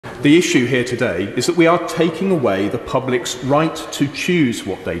The issue here today is that we are taking away the public's right to choose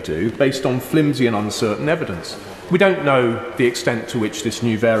what they do based on flimsy and uncertain evidence. We don't know the extent to which this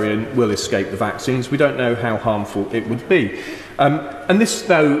new variant will escape the vaccines. We don't know how harmful it would be. And this,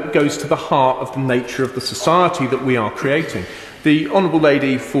 though, goes to the heart of the nature of the society that we are creating. The Honourable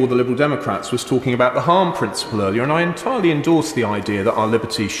Lady for the Liberal Democrats was talking about the harm principle earlier, and I entirely endorse the idea that our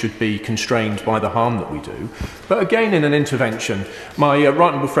liberties should be constrained by the harm that we do. But again, in an intervention, my right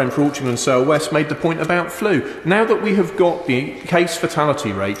honourable friend for Altrincham and Sale West made the point about flu. Now that we have got the case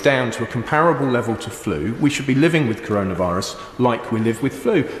fatality rate down to a comparable level to flu, we should be living with coronavirus like we live with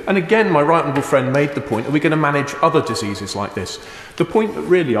flu. And again, my right honourable friend made the point that we're going to manage other diseases like this. The point that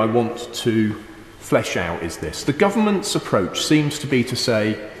really I want to flesh out is this. The government's approach seems to be to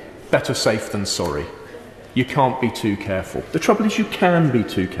say, better safe than sorry. You can't be too careful. The trouble is you can be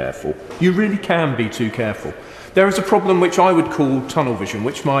too careful. You really can be too careful. There is a problem which I would call tunnel vision,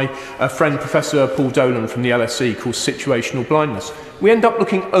 which my friend Professor Paul Dolan from the LSE calls situational blindness. We end up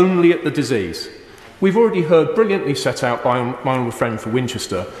looking only at the disease. We've already heard brilliantly set out by my honourable friend for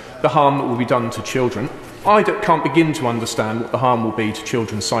Winchester the harm that will be done to children. I can't begin to understand what the harm will be to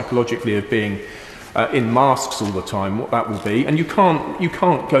children psychologically of being in masks all the time, what that will be, and you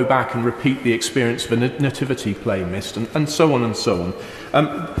can't go back and repeat the experience of a nativity play missed, and so on and so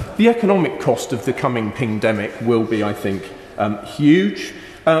on. The economic cost of the coming pingdemic will be, I think, huge.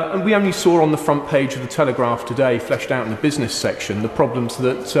 And we only saw on the front page of the Telegraph today, fleshed out in the business section, the problems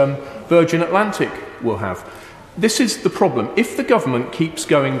that Virgin Atlantic will have. This is the problem. If the government keeps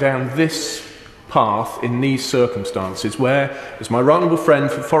going down this path in these circumstances where, as my right honourable friend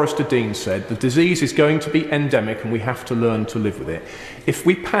for Forrester Dean said, the disease is going to be endemic and we have to learn to live with it. If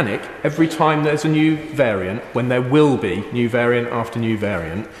we panic every time there's a new variant, when there will be new variant after new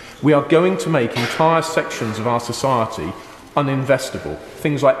variant, we are going to make entire sections of our society uninvestable.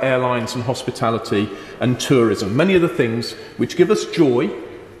 Things like airlines and hospitality and tourism, many of the things which give us joy,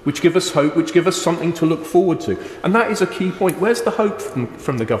 which give us hope, which give us something to look forward to. And that is a key point. Where's the hope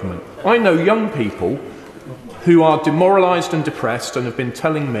from the government? I know young people who are demoralised and depressed and have been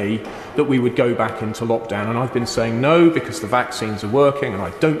telling me that we would go back into lockdown, and I've been saying no because the vaccines are working and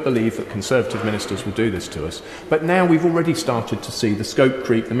I don't believe that Conservative ministers will do this to us. But now we've already started to see the scope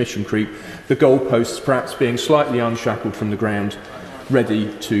creep, the mission creep, the goalposts perhaps being slightly unshackled from the ground,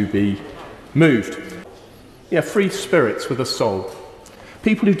 ready to be moved. Yeah, free spirits with a soul.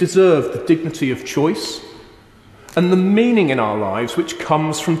 People who deserve the dignity of choice and the meaning in our lives which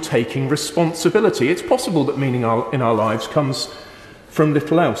comes from taking responsibility. It's possible that meaning in our lives comes from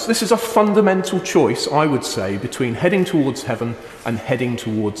little else. This is a fundamental choice, I would say, between heading towards heaven and heading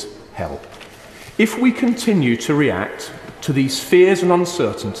towards hell. If we continue to react to these fears and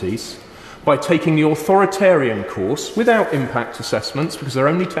uncertainties by taking the authoritarian course without impact assessments, because they're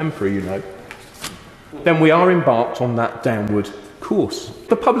only temporary, you know, then we are embarked on that downward course.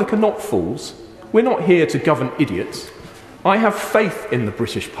 The public are not fools. We're not here to govern idiots. I have faith in the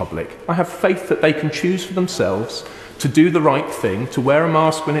British public. I have faith that they can choose for themselves to do the right thing, to wear a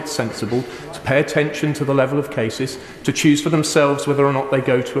mask when it's sensible, to pay attention to the level of cases, to choose for themselves whether or not they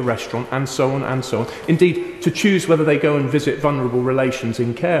go to a restaurant, and so on and so on. Indeed, to choose whether they go and visit vulnerable relations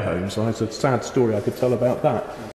in care homes. There's a sad story I could tell about that.